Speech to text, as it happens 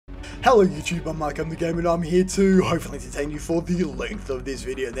Hello YouTube, I'm Mike, I'm the Gamer, and I'm here to hopefully entertain you for the length of this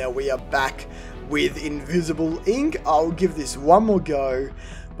video. Now we are back with Invisible Ink. I'll give this one more go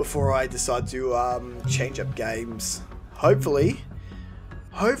before I decide to change up games. Hopefully,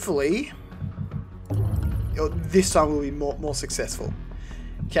 this time will be more successful.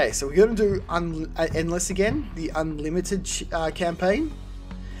 Okay, so we're going to do Endless again, the Unlimited campaign.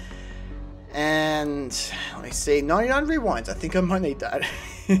 And let me see, 99 rewinds. I think I might need that.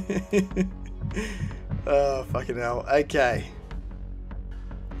 Oh, fucking hell. Okay.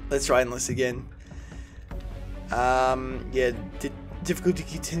 Let's try Endless again. Yeah, difficulty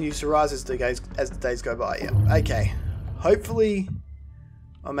continues to rise as the days go by. Yeah. Okay. Hopefully,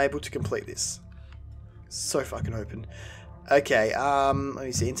 I'm able to complete this. So fucking open. Okay, let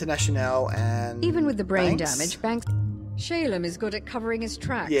me see. International and even with the brain Banks. damage, Banks... Shalem is good at covering his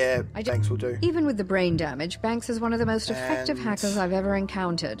tracks. Yeah, Banks will do. Even with the brain damage, Banks is one of the most effective hackers I've ever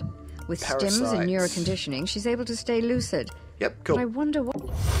encountered. With stims and neuroconditioning, she's able to stay lucid. Yep, cool. But I wonder what...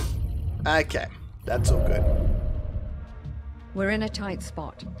 Okay, that's all good. We're in a tight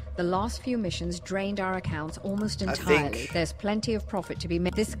spot. The last few missions drained our accounts almost entirely. There's plenty of profit to be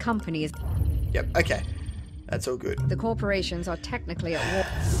made. This company is... Yep, okay. That's all good. The corporations are technically at war.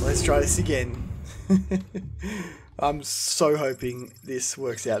 Let's try this again. I'm so hoping this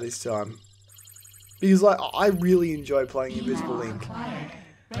works out this time. Because, like, I really enjoy playing Invisible Link.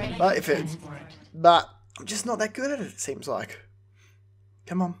 But I'm just not that good at it, it seems like.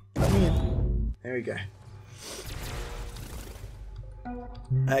 Come on, let me in. There we go.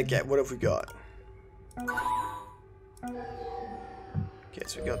 Okay, what have we got? Okay,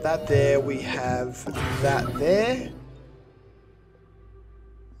 so we got that there. We have that there.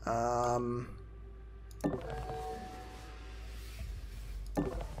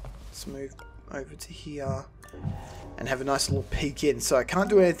 Let's move over to here and have a nice little peek in. So I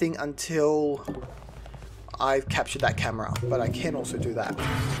can't do anything until I've captured that camera, but I can also do that.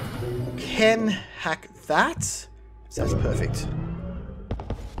 Can hack that. So that's perfect.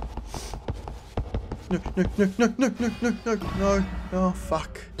 No. Oh,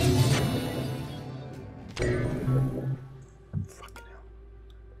 fuck. Fucking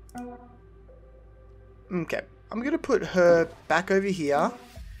hell. Okay. I'm going to put her back over here.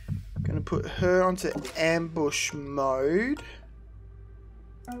 I'm going to put her onto ambush mode.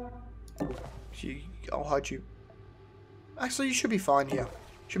 I'll hide you. Actually, you should be fine here.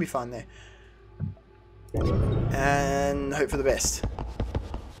 Should be fine there. And hope for the best.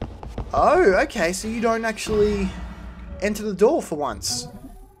 Oh, okay, so you don't actually enter the door for once.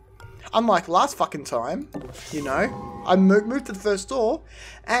 Unlike last fucking time, you know. I moved to the first door,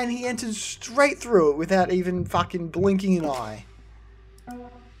 and he entered straight through it without even fucking blinking an eye.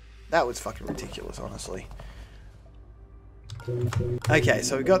 That was fucking ridiculous, honestly. Okay,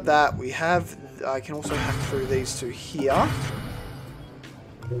 so we got that. We have... I can also hack through these two here.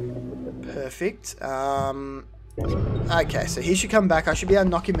 Perfect. Okay, so he should come back. I should be able to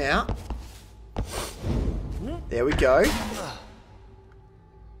knock him out. There we go.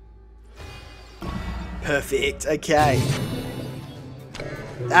 Perfect. Okay.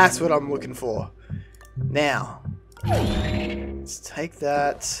 That's what I'm looking for. Now, let's take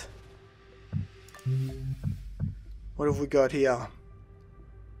that. What have we got here?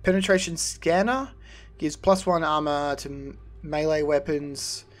 Penetration scanner gives +1 armor to melee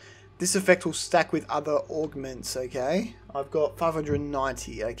weapons. This effect will stack with other augments, okay? I've got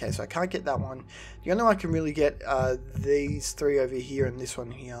 590, okay, so I can't get that one. The only one I can really get are these three over here and this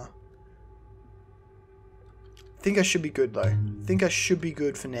one here. I think I should be good, though. I think I should be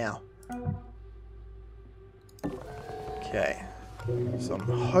good for now. Okay. So I'm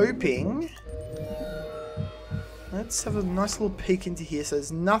hoping... Let's have a nice little peek into here. So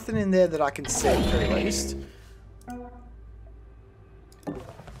there's nothing in there that I can see, at the very least.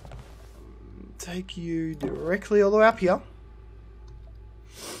 Take you directly all the way up here.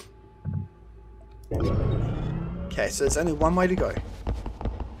 Okay, so there's only one way to go.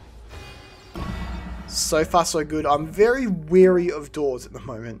 So far, so good. I'm very wary of doors at the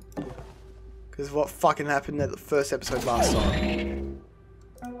moment. Because of what fucking happened at the first episode last time.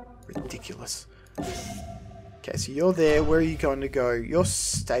 Ridiculous. Okay, so you're there. Where are you going to go? You're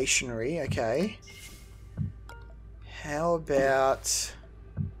stationary, okay. How about...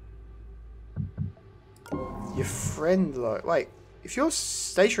 your friend, though. Wait, if you're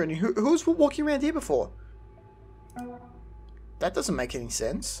stationary, who was walking around here before? That doesn't make any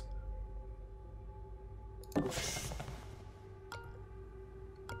sense.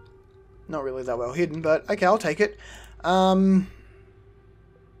 Not really that well hidden, but okay, I'll take it.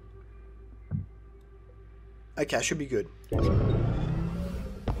 Okay, I should be good.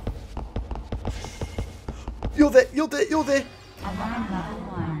 You're there. You're there. You're there. Alarm level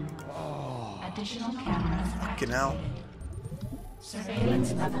 1. Oh. Additional cameras Fucking hell.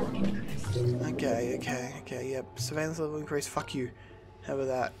 Surveillance level increased. Okay, yep. Surveillance level increase. Fuck you. How about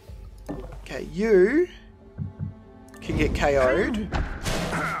that? Okay, you can get KO'd.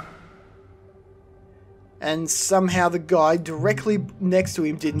 And somehow the guy directly next to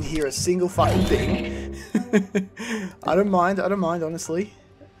him didn't hear a single fucking thing. I don't mind, honestly.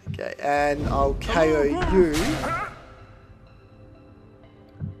 Okay, and I'll KO you.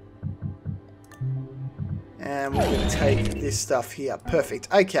 And we're going to take this stuff here. Perfect.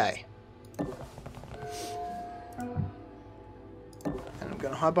 Okay. And I'm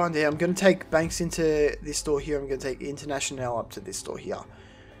going to hide behind here. I'm going to take Banks into this door here. I'm going to take International up to this door here.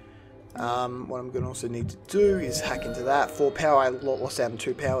 What I'm going to also need to do is hack into that. 4 power. I lost out on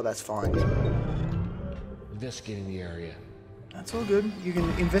 2 power. That's fine. Investigating the area. That's all good. You can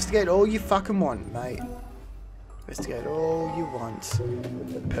investigate all you fucking want, mate. Investigate all you want.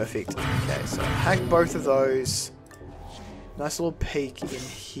 Perfect. Okay, so hack both of those. Nice little peek in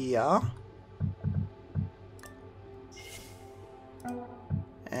here.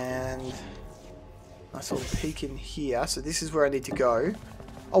 And nice little peek in here. So this is where I need to go.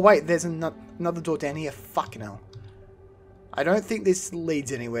 Oh wait, there's another door down here. Fucking hell. I don't think this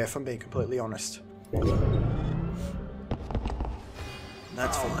leads anywhere, if I'm being completely honest.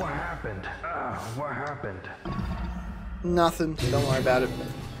 That's fine. What happened? What happened? Nothing. Don't worry about it.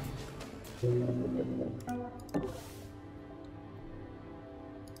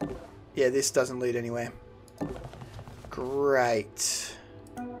 Yeah, this doesn't lead anywhere. Great.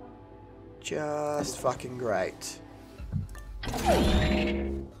 Just fucking great. Okay,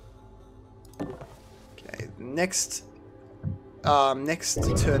 next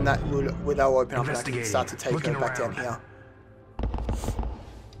turn that will open up and I can start to take her back down here.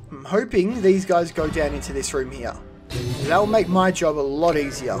 I'm hoping these guys go down into this room here. That will make my job a lot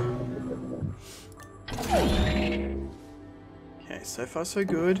easier. Okay, so far so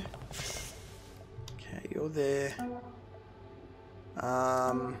good. Okay, you're there.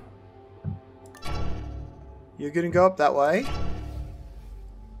 You're gonna go up that way.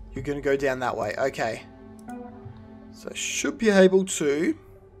 You're gonna go down that way. Okay. So I should be able to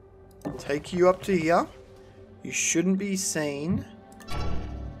take you up to here. You shouldn't be seen.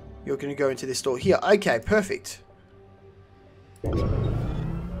 You're gonna go into this door here. Okay, perfect.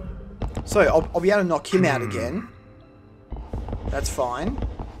 So I'll be able to knock him out again. That's fine.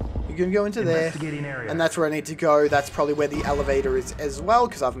 You're gonna go into there, and that's where I need to go. That's probably where the elevator is as well,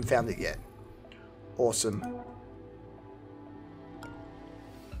 because I haven't found it yet. Awesome.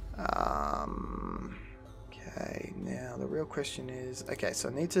 Okay, now the real question is... Okay, so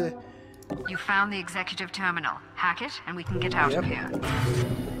I need to... You found the executive terminal. Hack it, and we can get out of here.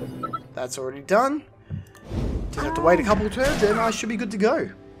 That's already done. Just have to wait a couple of turns, and I should be good to go.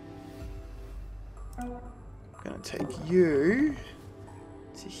 I'm going to take you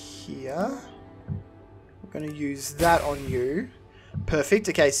to here. I'm going to use that on you. Perfect.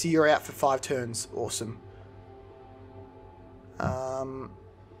 Okay, so you're out for 5 turns. Awesome. I'm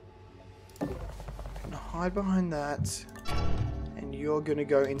going to hide behind that. And you're going to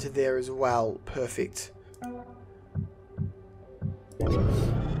go into there as well. Perfect.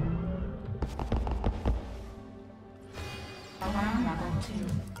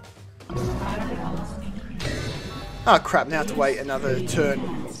 Oh crap, now I have to wait another turn.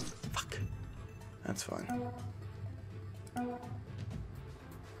 Fuck. That's fine.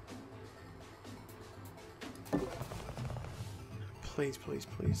 Please, please,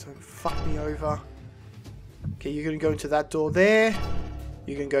 please don't fuck me over. Okay, you're going to go into that door there.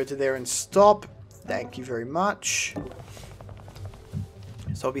 You can go to there and stop. Thank you very much.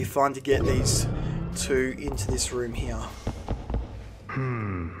 So it'll be fun to get these two into this room here.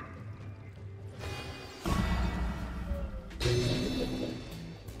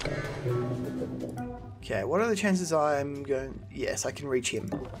 Okay, what are the chances I'm going... Yes, I can reach him.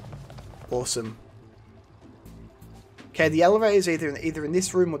 Awesome. Okay, the elevator is either in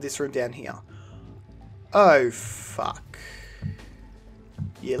this room or this room down here. Oh, fuck.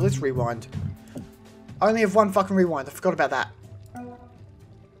 Yeah, let's rewind. I only have one fucking rewind. I forgot about that.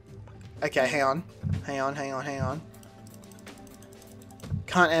 Okay, hang on. Hang on.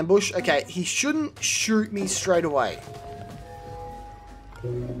 Can't ambush. Okay, he shouldn't shoot me straight away.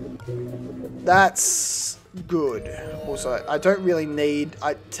 That's good. Also, I don't really need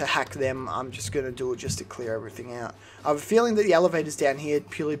to hack them. I'm just going to do it just to clear everything out. I have a feeling that the elevator's down here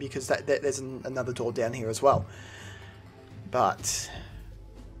purely because there's another door down here as well. But...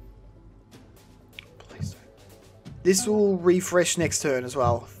 please don't. This will refresh next turn as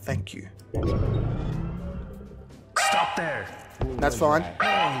well. Thank you. Up there. That's fine.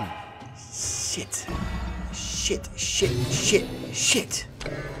 Shit. Shit, shit, shit, shit.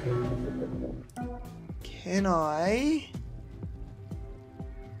 Can I?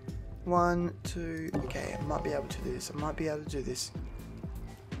 1, 2. Okay, I might be able to do this. I might be able to do this.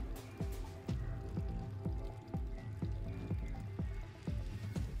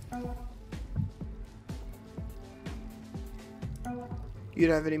 You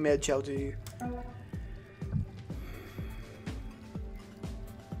don't have any med gel, do you?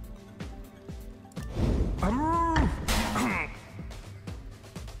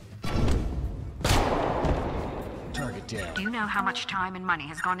 Target down. Do you know how much time and money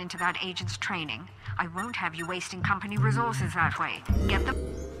has gone into that agent's training? I won't have you wasting company resources that way. Get them.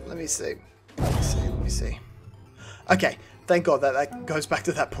 Let me see. Let me see. Let me see. Okay, thank God that goes back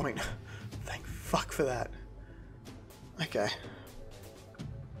to that point. Thank fuck for that. Okay.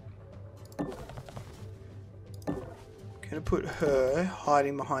 Gonna put her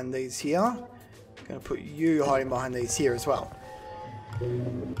hiding behind these here. Gonna put you hiding behind these here as well.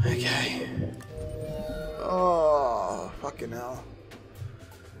 Okay. Oh, fucking hell.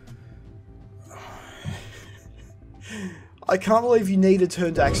 I can't believe you need a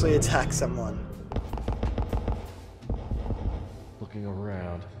turn to actually attack someone. Looking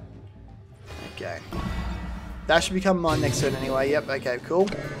around. Okay. That should become my next turn anyway. Yep, okay, cool.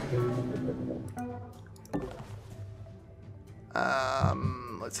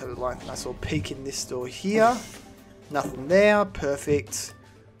 Let's have a nice little peek in this door here. Nothing there. Perfect.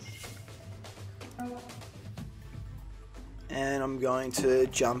 And I'm going to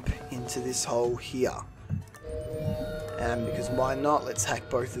jump into this hole here. Because why not? Let's hack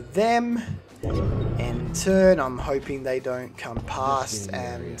both of them. And turn. I'm hoping they don't come past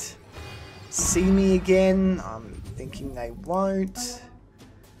and see me again. I'm thinking they won't.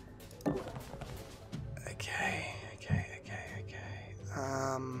 Okay.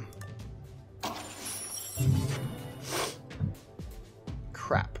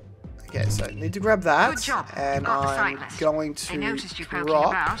 Crap. Okay, so I need to grab that. Good job. And Got the I'm sight list. going to They noticed you poking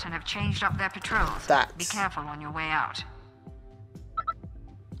drop about and have changed up their patrols. that. Be careful on your way out.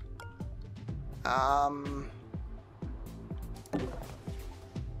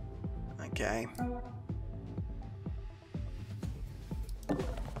 Okay.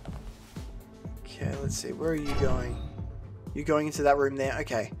 Okay, let's see. Where are you going? You're going into that room there?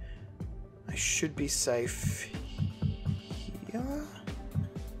 Okay. I should be safe here.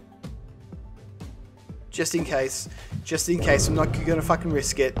 Just in case. Just in case. I'm not gonna fucking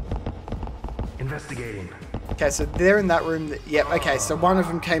risk it. Investigating. Okay, so they're in that room. Yep, okay, so one of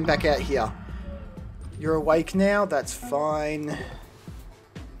them came back out here. You're awake now? That's fine.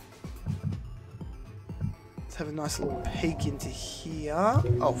 Let's have a nice little peek into here.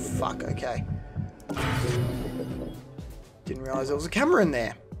 Oh, fuck, okay. Didn't realise there was a camera in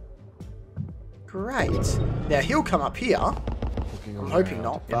there. Great. Now, he'll come up here. I'm hoping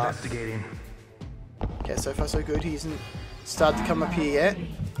not, but... Investigating. Okay, so far so good. He hasn't started to come up here yet.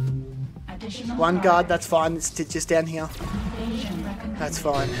 One guard, that's fine. It's just down here. That's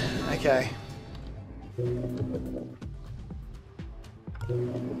fine. Okay.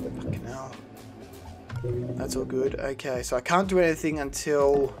 Fucking hell. That's all good. Okay, so I can't do anything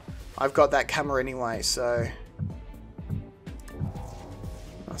until I've got that camera anyway, so...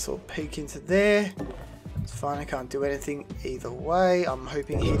 Nice little peek into there. It's fine, I can't do anything either way. I'm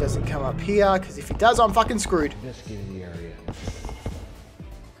hoping he doesn't come up here, because if he does, I'm fucking screwed. Investigating the area.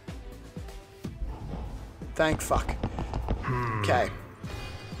 Thank fuck. Okay.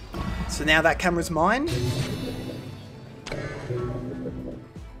 So now that camera's mine.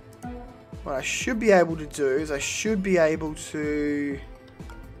 What I should be able to do is I should be able to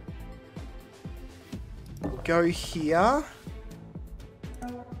go here.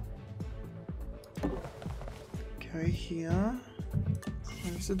 Go here.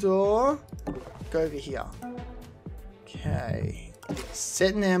 Close the door. Go over here. Okay.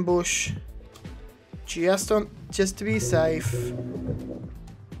 Set an ambush. Just to be safe.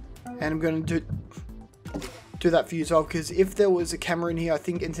 And I'm going to do that for you as well, because if there was a camera in here, I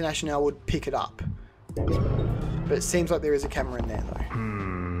think International would pick it up. But it seems like there is a camera in there, though.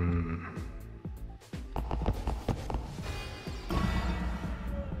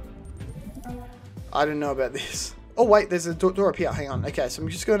 I don't know about this. Oh, wait, there's a door up here. Hang on. Okay, so I'm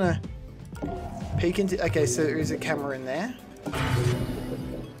just going to peek into... Okay, so there is a camera in there.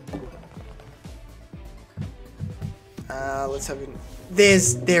 Let's have it.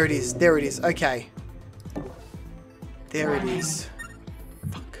 There it is. There it is. Okay. There it is.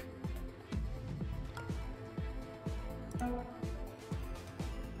 Fuck.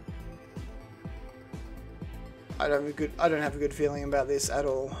 I don't have a good feeling about this at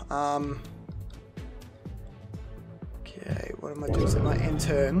all. Okay, what am I doing? So my end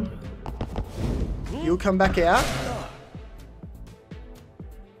turn. You'll come back out.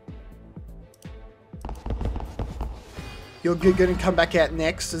 You're going to come back out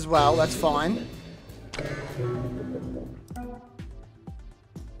next as well. That's fine.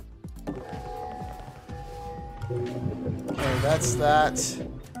 Okay, that's that.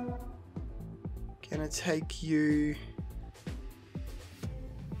 Gonna take you...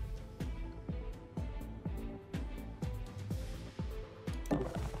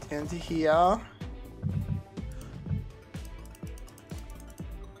 down to here.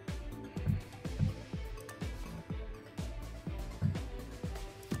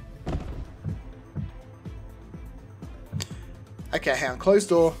 Okay, hang on. Closed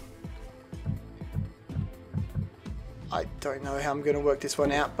door. I don't know how I'm going to work this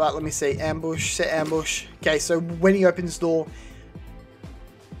one out, but let me see. Ambush, set ambush. Okay, so when he opens the door,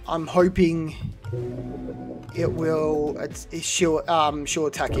 I'm hoping it will. She'll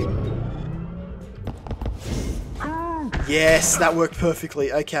attack him. Yes, that worked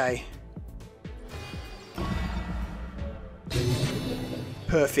perfectly. Okay.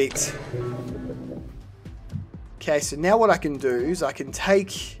 Perfect. Okay, so now what I can do is I can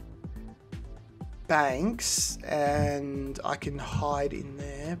take Banks and I can hide in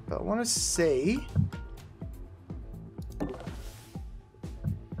there, but I want to see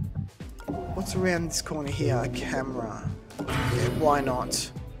what's around this corner here. A camera. Yeah, why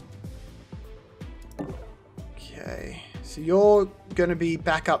not? Okay, so you're going to be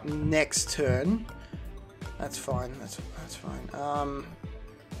back up next turn. That's fine. That's fine.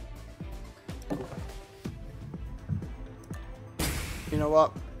 You know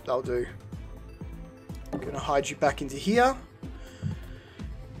what? That'll do. I'm going to hide you back into here.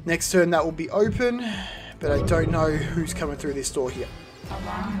 Next turn that will be open, but I don't know who's coming through this door here.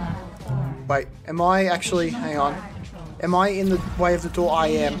 Wait, am I actually... hang on. Am I in the way of the door? I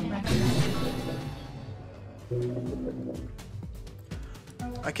am.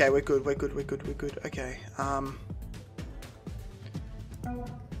 Okay, we're good. Okay, okay,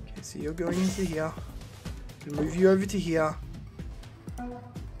 so you're going into here. I'm gonna move you over to here.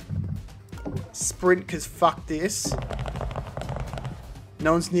 Sprint, because fuck this.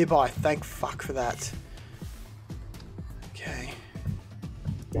 No one's nearby. Thank fuck for that. Okay.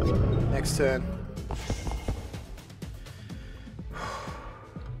 Next turn.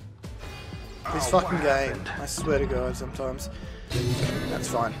 This fucking game. I swear to God, sometimes. That's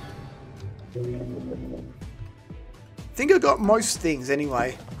fine. I think I got most things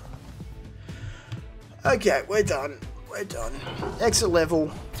anyway. Okay, we're done. We're done. Exit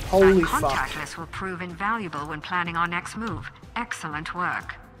level. Holy fuck. Contact list will prove invaluable when planning our next move. Excellent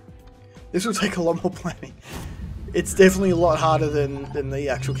work. This will take a lot more planning. It's definitely a lot harder than the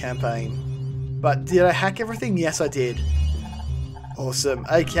actual campaign. But did I hack everything? Yes, I did. Awesome.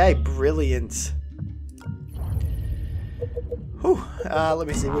 Okay, brilliant. Whew. Let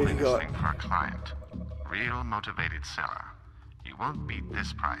me see what we've got. For a client. Real motivated seller. You won't beat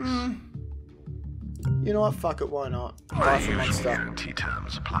this price. You know what? Fuck it. Why not? My Buy for usual monster. guarantee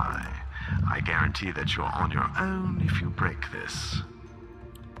terms apply. I guarantee that you're on your own if you break this.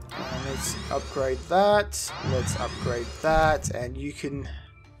 Let's upgrade that. Let's upgrade that. And you can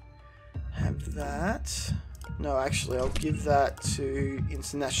have that. No, actually, I'll give that to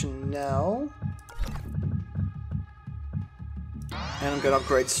International. And I'm going to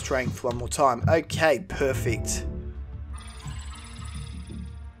upgrade strength one more time. Okay, perfect.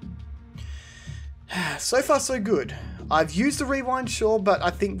 So far, so good. I've used the rewind, sure, but I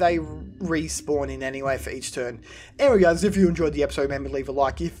think they respawn in anyway for each turn. Anyway, guys, if you enjoyed the episode, remember to leave a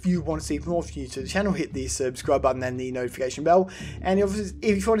like. If you want to see more from you to the channel, hit the subscribe button and the notification bell. And if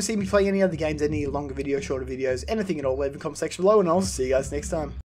you want to see me play any other games, any longer videos, shorter videos, anything at all, leave a comment section below, and I'll see you guys next time.